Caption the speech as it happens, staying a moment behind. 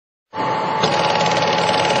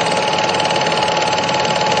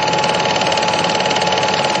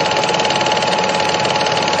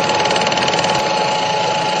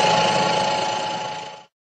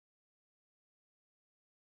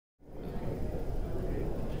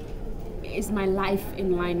is my life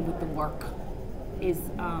in line with the work?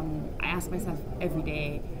 I ask myself every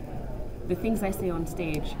day, the things I say on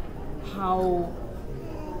stage, how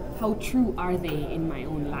true are they in my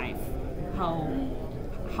own life?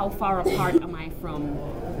 How far apart am I from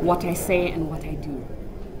what I say and what I do?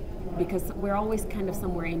 Because we're always kind of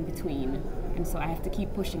somewhere in between, and so I have to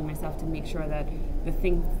keep pushing myself to make sure that the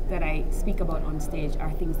things that I speak about on stage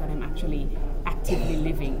are things that I'm actually actively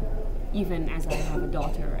living, even as I have a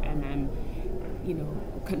daughter and I'm,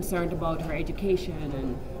 concerned about her education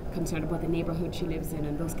and concerned about the neighborhood she lives in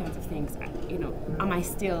and those kinds of things. Am I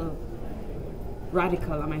still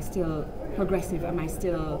radical? Am I still progressive? Am I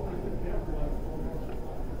still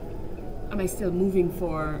moving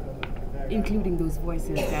for including those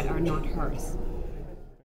voices that are not hers?